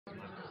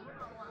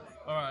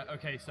Alright,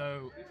 okay,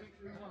 so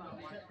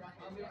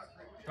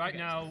right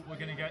now we're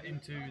going to get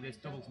into this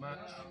doubles match.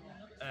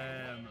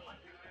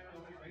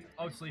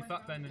 Obviously,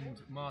 FATBEN and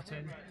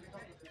Martin.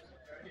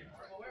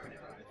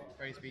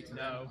 Praise be to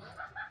No.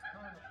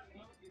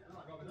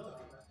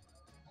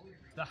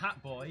 The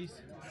Hat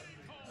Boys.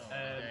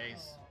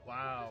 days.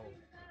 Wow.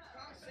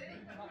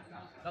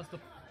 That's the...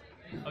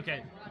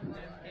 Okay.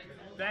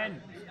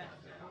 Ben,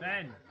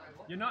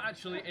 you're not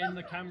actually in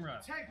the camera.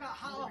 Take that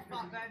hat off,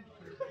 FATBEN.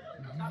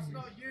 That's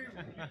not you.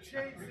 You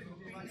changed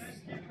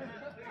it.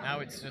 Now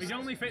it's We just. can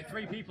only fit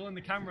 3 people in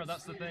the camera,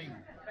 that's the thing.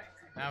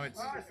 Now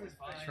it's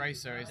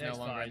Tracer is no It's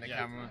longer fine, in the yeah.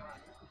 camera.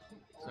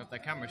 So if they're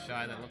camera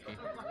shy, they're lucky.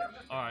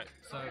 Alright,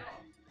 so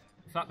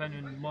FATBEN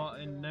and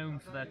Martin known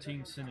for their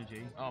team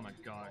synergy. Oh my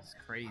god, it's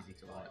crazy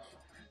to watch.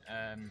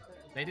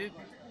 They did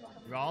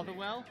rather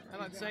well,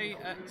 I'd say,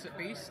 at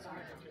Beast,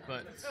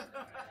 but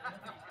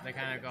they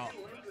kind of got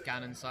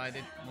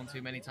Ganon-sided one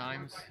too many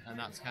times, and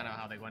that's kind of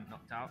how they went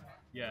knocked out.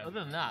 Yeah. Other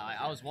than that,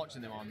 I was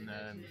watching them on,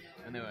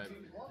 when they were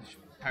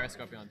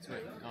periscoping on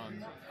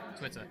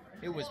Twitter.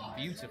 It was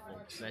beautiful,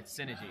 their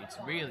synergy. It's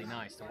really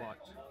nice to watch.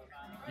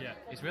 Yeah.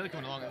 It's really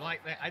coming along. Like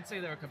I'd say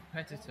they're a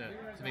competitor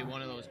to be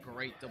one of those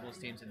great doubles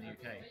teams in the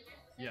UK.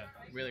 Yeah.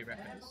 Really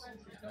reckons.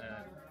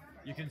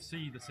 You can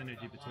see the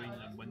synergy between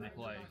them when they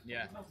play.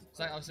 Yeah.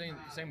 So I was saying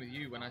same with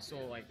you when I saw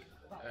like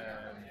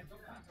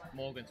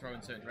Morgan throw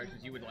in certain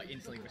directions, you would like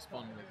instantly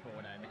respond with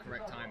corner in the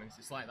correct timings.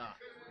 It's like that.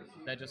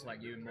 They're just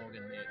like you and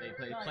Morgan.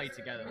 They play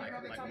together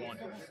like one.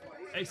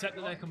 Except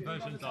that their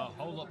conversions are a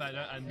whole lot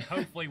better, and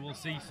hopefully we'll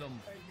see some.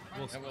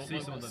 We'll see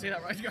some of them. See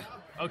that right? Go.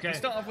 Okay. We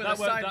start off with that a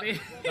side worked, B.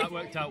 that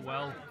worked out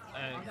well.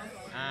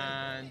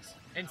 And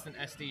instant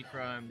SD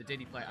from the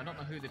Diddy player. I don't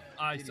know who the.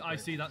 I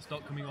see that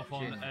stock coming up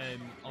on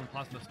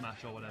Plasma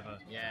Smash or whatever.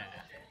 Yeah.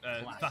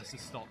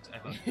 Fastest stocks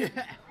ever.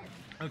 Yeah.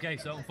 Okay,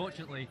 so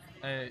unfortunately,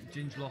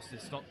 Ginge lost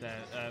his stock there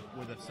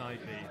with a side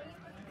B.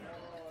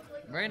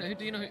 Rainer, who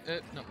do you know?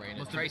 Not Rainer.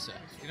 Must have- Tracer.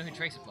 Do you know who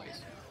Tracer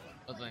plays?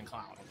 Other than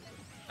Cloud.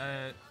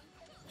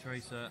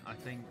 Tracer, I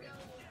think.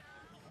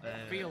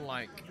 I feel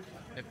like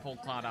they've pulled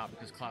Cloud out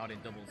because Cloud in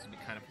doubles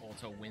kind of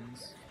auto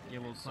wins. Yeah,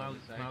 well, So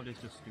to say. Cloud is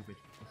just stupid.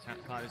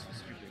 Cloud is just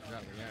stupid,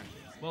 exactly.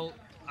 Yeah. Well,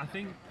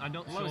 I'm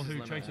not Lowe's sure is who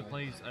limit, Tracer anyway.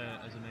 plays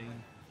as a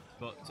main,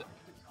 but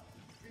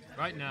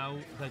right now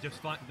they're just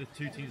fighting. The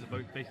 2 teams are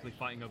both basically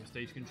fighting over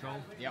stage control.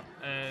 Yep.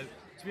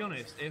 To be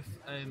honest, if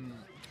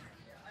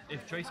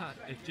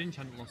Ginge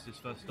hadn't lost his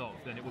first stock,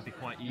 then it would be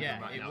quite even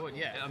Yeah, right it now. would,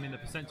 yeah. I mean, the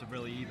percents are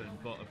really even,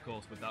 but of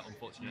course with that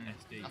unfortunate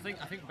SD. I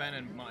think Ben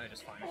and Martin are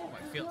just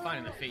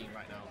finding their feet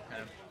right now.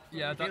 Kind of.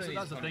 Yeah, that's feeling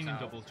the these thing in opponents out.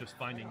 doubles, just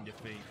finding your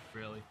feet,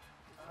 really.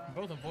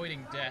 Both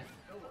avoiding death.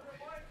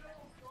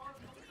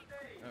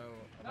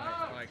 Oh,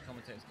 have I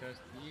commentator's curse?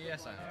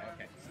 Yes, I have.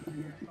 Okay.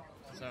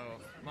 So,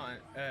 Martin,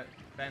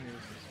 Ben loses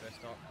his first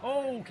stock.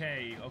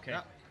 Okay.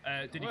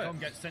 That Did he works. come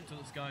get sent to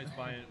the skies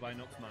by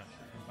an up smash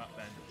from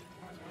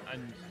FATBEN?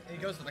 And He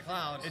goes for the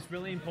clouds. it's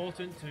really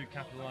important to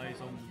capitalise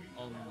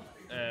on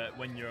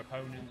when your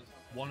opponent,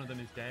 one of them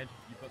is dead,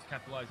 you've got to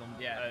capitalise on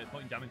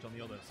putting damage on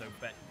the other. So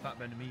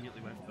FATBEN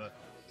immediately went for.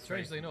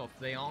 Strangely enough,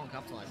 they aren't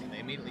capitalising. They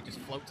immediately just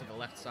float to the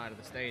left side of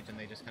the stage and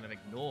they just kind of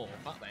ignore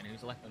FATBEN,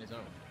 who's left on his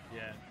own.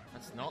 Yeah.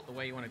 That's not the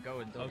way you want to go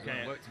and doubles. You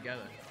want to work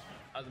together.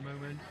 At the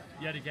moment,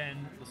 yet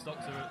again, the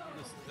stocks are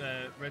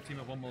the red team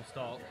have one more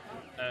stock,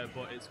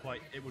 but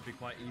it would be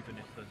quite even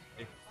if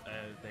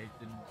they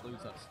didn't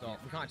lose that stock.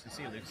 We can't actually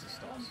see Lucas's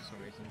stocks for some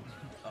reason.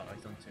 Oh,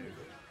 he's on 2.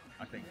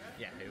 I think.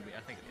 Yeah, it would be.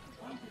 I think it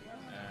is.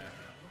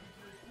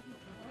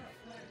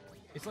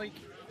 It's like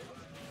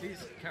these.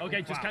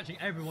 Okay, just catching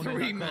everyone in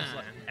 3 that cross man.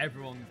 slash.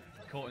 Everyone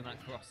caught in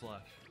that cross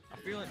slash. I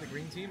feel like the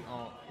green team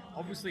are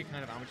obviously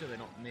kind of amateur. They're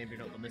not maybe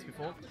not done this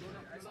before.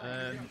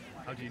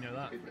 How do you know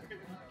that?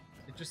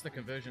 It's just the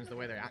conversions, the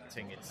way they're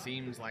acting. It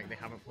seems like they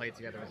haven't played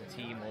together as a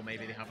team, or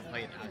maybe they haven't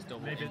played as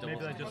double. Maybe in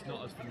doubles. they're just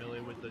not as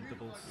familiar with the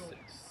double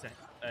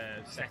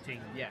setting.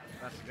 Yeah,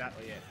 that's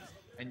exactly it.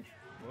 And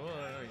whoa,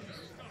 you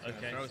just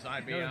Okay. throw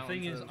side B No, the out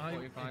thing onto is, the if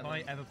 45 I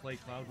line. ever play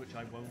Cloud, which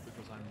I won't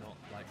because I'm not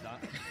like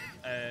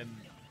that,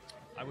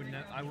 I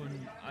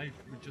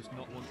would just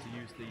not want to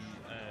use the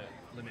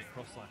limit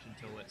cross slash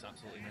until it's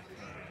absolutely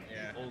necessary.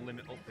 Yeah. Or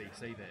limit up B,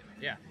 save it.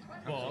 Yeah,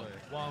 But absolutely.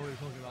 while we were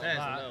talking about There's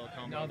that, a little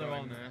combo now they're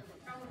going on. there.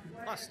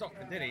 Last stock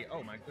for Diddy.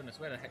 Oh my goodness,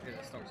 where the heck did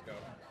the stocks go?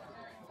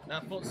 Now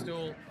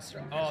footstool.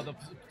 Oh, the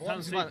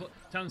What's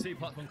Town City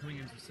platform coming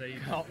into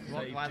save. blocked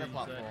save by the Ginge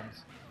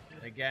platforms.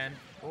 Again.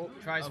 Oh,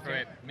 tries for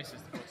Okay. it,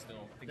 misses the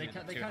footstool. I think They he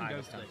can was too high go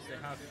this to time. this.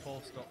 They have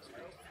 4 stocks.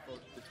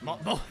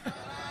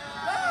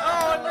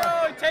 Oh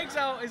no! He takes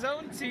out his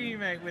own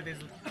teammate with his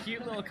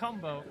cute little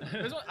combo.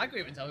 I couldn't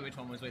even tell which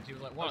one was which. He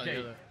was like one or the Okay,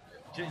 other.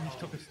 Ginge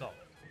took a stock.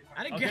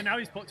 And again, Okay, now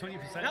he's put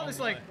 20%. now on it's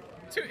the like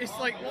line. it's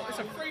like what? It's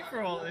a free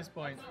for all at this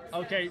point.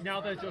 Okay,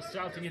 now they're just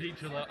shouting at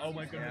each other. Oh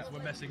my goodness,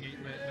 we're messing it.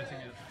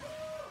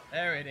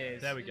 There it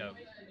is. There we go.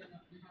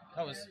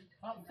 That was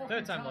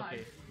third time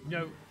lucky.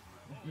 No,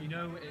 You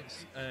know,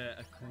 it's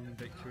a clean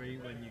victory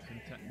when you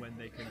can when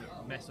they can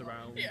mess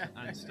around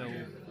and still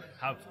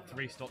have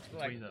 3 stocks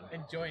between them.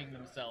 Enjoying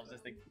themselves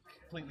as they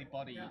completely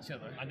body each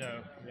other. I know,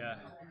 yeah.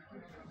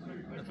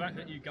 The fact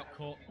that you got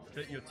caught,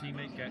 that your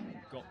teammate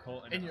got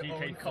caught in a your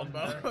PK own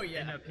combo, Thunder,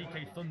 yeah. in a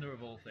PK Thunder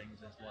of all things,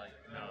 is like,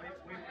 no.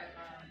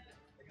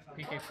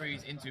 PK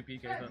freeze into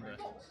PK Thunder.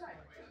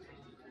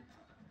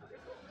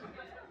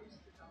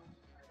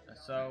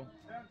 So,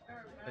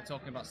 they're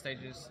talking about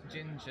stages.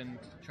 Ginge and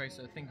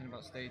Tracer are thinking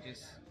about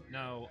stages.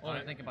 No, All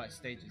they're thinking about is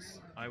stages.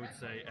 I would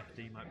say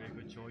FD might be a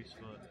good choice,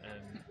 but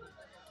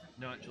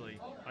no, actually,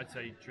 I'd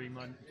say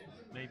Dreamland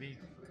maybe,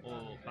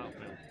 or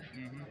Battlefield.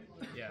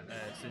 Yeah.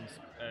 Since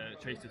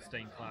Tracer's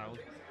staying Cloud,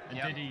 and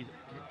Yep. Diddy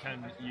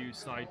can use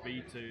side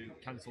B to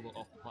cancel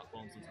off the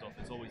platforms and stuff.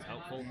 It's always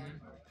helpful.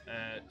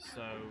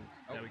 So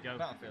there we go.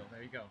 Battlefield,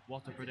 there you go.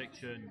 What a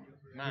prediction!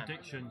 Man.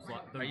 Predictions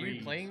like the Are you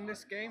read. playing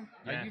this game?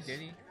 Are you Yes.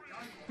 Diddy?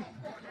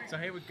 So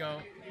here we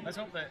go. Let's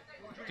hope that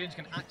Ginge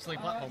can actually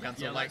platform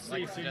cancel. Yeah, let's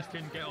see if Ginge Ginge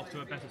can get off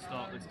to a better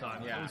start this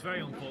time. Yeah. It was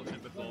very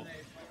unfortunate before.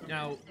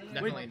 Now,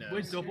 Definitely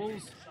with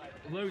doubles,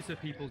 loads of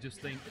people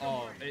just think,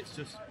 oh, it's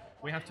just,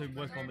 we have to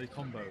work on the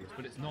combos,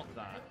 but it's not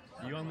that.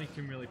 You only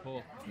can really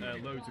pull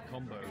loads of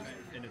combos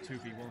in a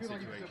 2v1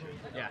 situation.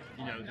 Yeah.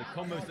 You know, the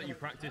combos that you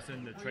practice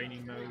in the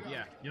training mode,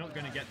 Yeah. you're not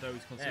going to get those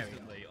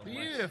consistently.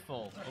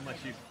 Beautiful.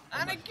 Unless you...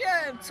 And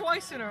again,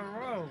 twice in a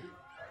row.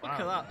 Look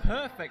at that,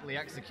 perfectly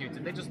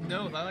executed. They just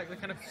know they're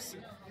kind of.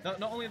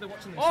 Not only are they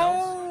watching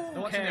themselves,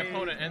 they're watching their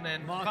opponent, and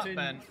then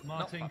Martin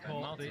Martin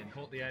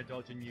caught the air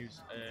dodge and used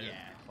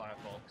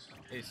Firefox.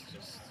 It's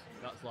just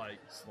That's like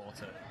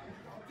slaughter.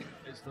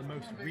 it's the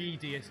most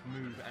readiest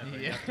move ever.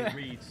 You Yeah. have to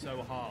read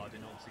so hard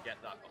in order to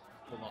get that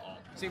pull that off.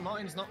 See,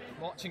 Martin's not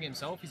watching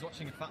himself. He's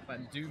watching a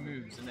FATBEN do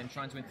moves and then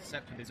trying to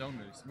intercept with his own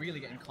moves. Really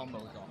getting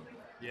combos on.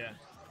 Yeah.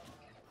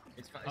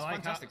 It's I like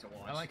fantastic to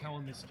watch. I like how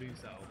on this stream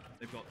setup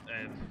they've got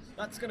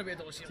That's going to be a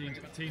double shield.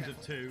 teams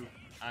of 2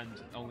 and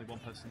only 1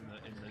 person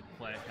in the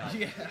player card.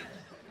 Yeah.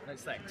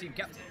 That's like team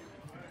captain.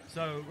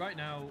 So right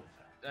now,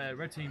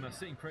 red team are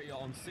sitting pretty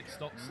on 6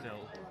 stocks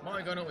still.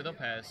 Martin going up with up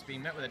airs,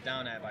 being met with a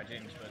down air by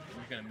Ginge, but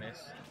he's going to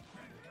miss.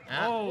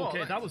 Oh, okay,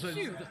 whoa, that was a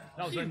cute,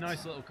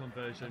 nice little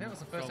conversion. I think that was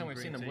the first from time we've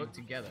seen Green them team. work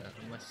together,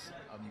 unless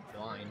I'm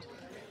blind.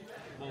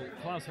 Well,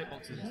 Cloud's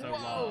hitboxes are so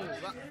Whoa!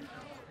 large.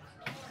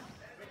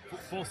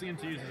 Forcing him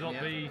to use his up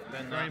B,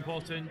 then very that.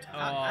 important.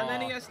 And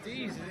then he SDs,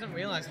 he doesn't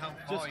realise how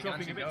far Just he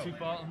dropping can a bit go. too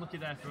far. Unlucky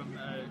there from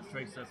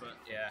Tracer, but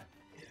Yeah.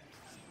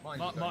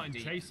 Martin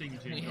chasing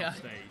Ginge off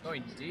stage.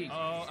 Going deep.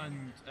 Oh,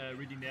 and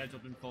reading the edge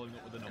of them, following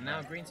up with an up. And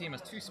now Green Team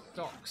has 2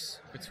 stocks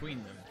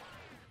between them.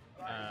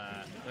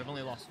 They've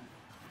only lost.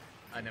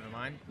 Never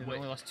mind. They've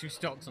only lost 2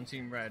 stocks on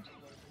Team Red.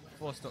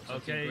 4 stocks on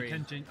Team Okay,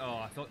 Green. can Ginge?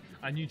 Oh,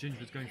 I knew Ginge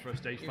was going for a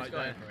stage He was fight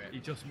going there. for it. He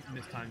just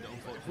mistimed it, If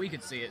unfortunately. we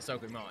could see it, so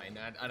could Martin.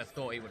 I'd have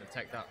thought he would have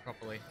taken that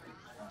properly.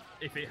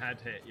 If it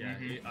had hit, yeah,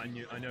 I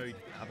know he'd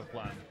have a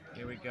plan.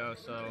 Here we go.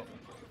 So,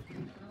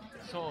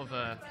 sort of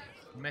a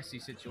messy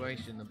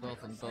situation. They're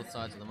both on both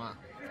sides of the map.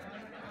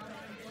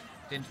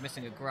 Ginge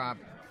missing a grab.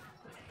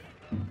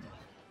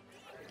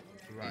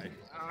 Right.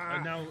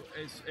 And now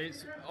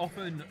it's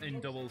often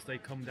in doubles they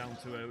come down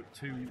to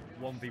 2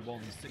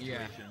 1v1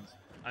 situations,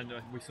 and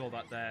we saw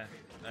that there.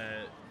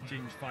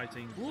 Ginge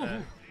fighting.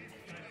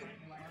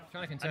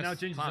 Trying to contest And now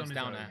Ginge is on Cloud's his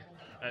down own.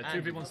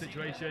 there. 2v1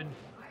 situation,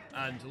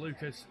 and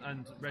Lucas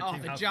and Red Oh,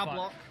 Team the have jab fight.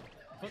 lock.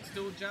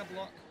 Footstool jab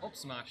lock. Up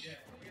smash.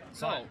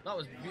 So, that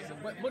was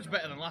much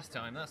better than last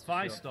time, that's for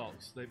 5 sure.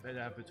 stocks they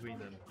have between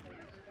them.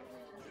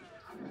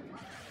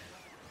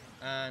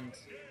 And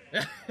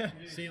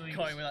Sealing,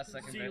 going with that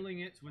second bit. sealing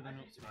it with an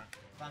up smash.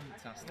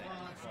 Fantastic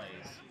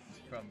plays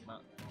from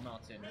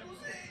Martin.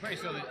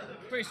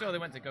 Pretty sure they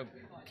went to go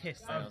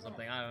kiss there or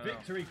something. I don't know.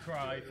 Victory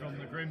cry from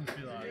the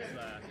Grimsby lads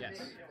there.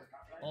 Yes.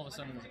 All of a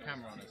sudden there's a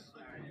camera on us.